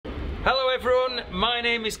Hello everyone, my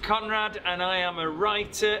name is Conrad and I am a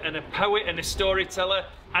writer and a poet and a storyteller,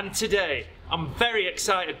 and today I'm very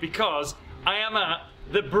excited because I am at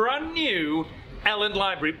the brand new Elland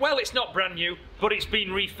Library. Well, it's not brand new, but it's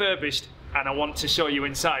been refurbished and I want to show you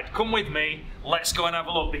inside. Come with me, let's go and have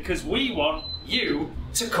a look because we want you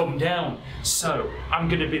to come down. So I'm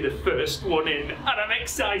going to be the first one in and I'm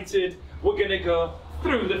excited. We're going to go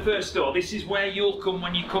through the first door. This is where you'll come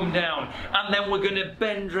when you come down, and then we're going to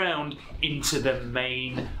bend round into the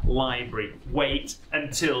main library. Wait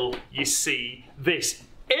until you see this.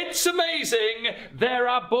 It's amazing! There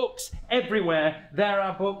are books everywhere. There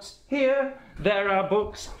are books here, there are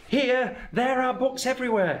books here, there are books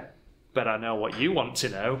everywhere. But I know what you want to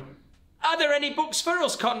know. Are there any books for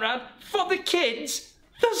us, Conrad? For the kids?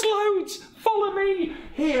 There's loads! Follow me!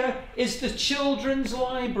 Here is the children's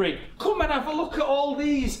library. Come and have a look at all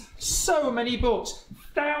these. So many books.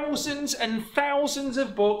 Thousands and thousands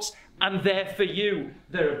of books, and they're for you.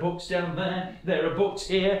 There are books down there, there are books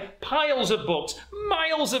here, piles of books,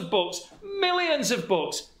 miles of books, millions of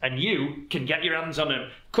books, and you can get your hands on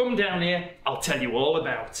them. Come down here, I'll tell you all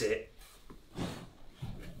about it.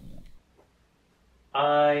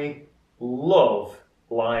 I love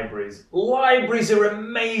libraries. Libraries are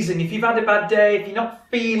amazing. If you've had a bad day, if you're not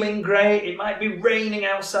feeling great, it might be raining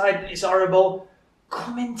outside and it's horrible,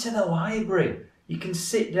 come into the library. You can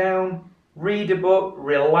sit down, read a book,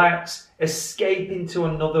 relax, escape into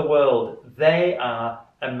another world. They are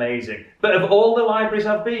amazing. But of all the libraries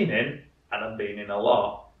I've been in, and I've been in a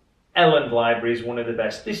lot, Elland Library is one of the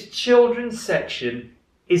best. This children's section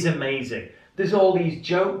is amazing. There's all these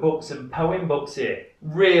joke books and poem books here.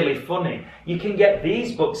 Really funny. You can get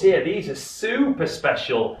these books here. These are super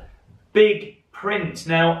special. Big print.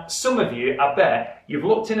 Now, some of you, I bet, you've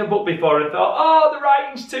looked in a book before and thought, oh, the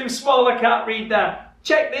writing's too small, I can't read that.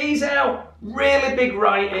 Check these out. Really big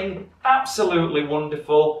writing. Absolutely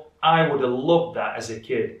wonderful. I would have loved that as a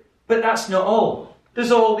kid. But that's not all.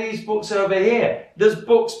 There's all these books over here. There's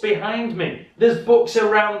books behind me. There's books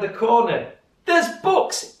around the corner. There's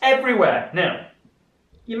books everywhere. Now,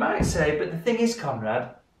 you might say, but the thing is,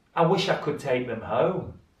 Conrad, I wish I could take them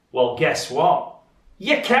home. Well, guess what?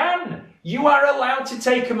 You can! You are allowed to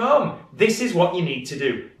take them home. This is what you need to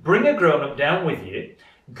do. Bring a grown-up down with you,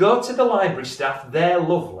 go to the library staff, they're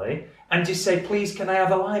lovely, and just say, please, can I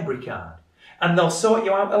have a library card? And they'll sort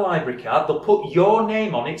you out a library card, they'll put your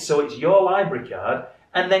name on it so it's your library card,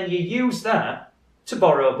 and then you use that to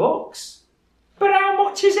borrow books. But how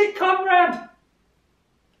much is it, Conrad?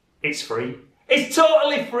 It's free. It's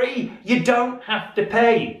totally free. You don't have to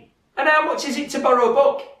pay. And how much is it to borrow a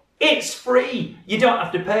book? It's free. You don't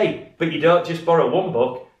have to pay. But you don't just borrow one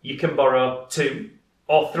book. You can borrow 2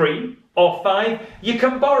 or 3 or 5. You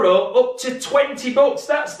can borrow up to 20 books.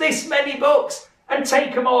 That's this many books. And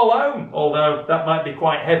take them all home. Although that might be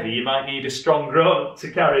quite heavy. You might need a strong grown-up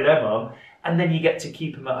to carry them on. And then you get to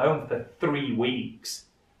keep them at home for 3 weeks.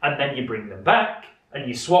 And then you bring them back and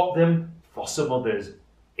you swap them for some others.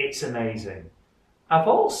 It's amazing. I've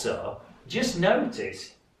also just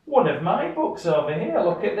noticed one of my books over here.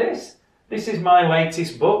 Look at this. This is my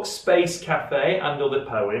latest book, Space Cafe and Other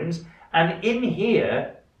Poems. And in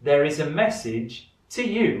here, there is a message to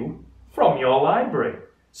you from your library.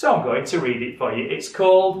 So I'm going to read it for you. It's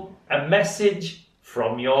called A Message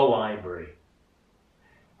from Your Library.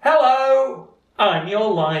 Hello, I'm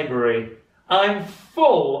your library. I'm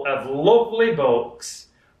full of lovely books.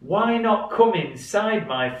 Why not come inside,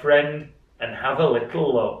 my friend, and have a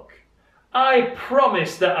little look? I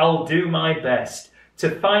promise that I'll do my best to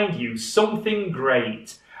find you something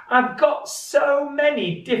great. I've got so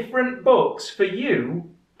many different books for you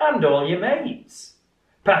and all your mates.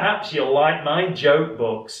 Perhaps you'll like my joke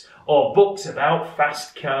books or books about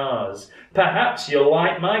fast cars. Perhaps you'll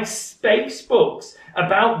like my space books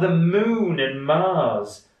about the moon and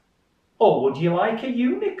Mars. Or would you like a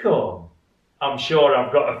unicorn? I'm sure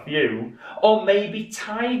I've got a few. Or maybe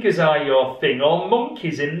tigers are your thing, or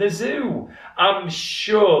monkeys in the zoo. I'm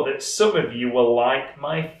sure that some of you will like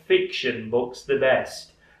my fiction books the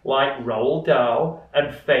best, like Roald Dahl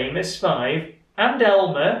and Famous Five and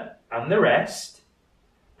Elmer and the rest.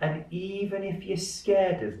 And even if you're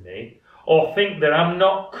scared of me or think that I'm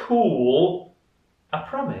not cool, I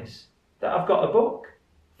promise that I've got a book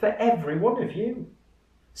for every one of you.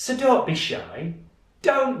 So don't be shy.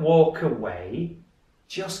 Don't walk away,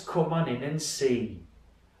 just come on in and see.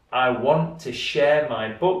 I want to share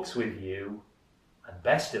my books with you, and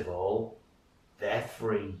best of all, they're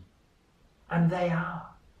free. And they are.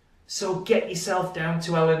 So get yourself down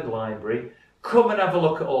to Elland Library, come and have a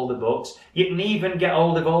look at all the books. You can even get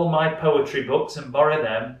hold of all my poetry books and borrow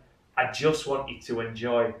them. I just want you to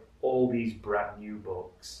enjoy all these brand new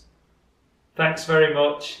books. Thanks very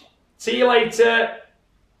much. See you later.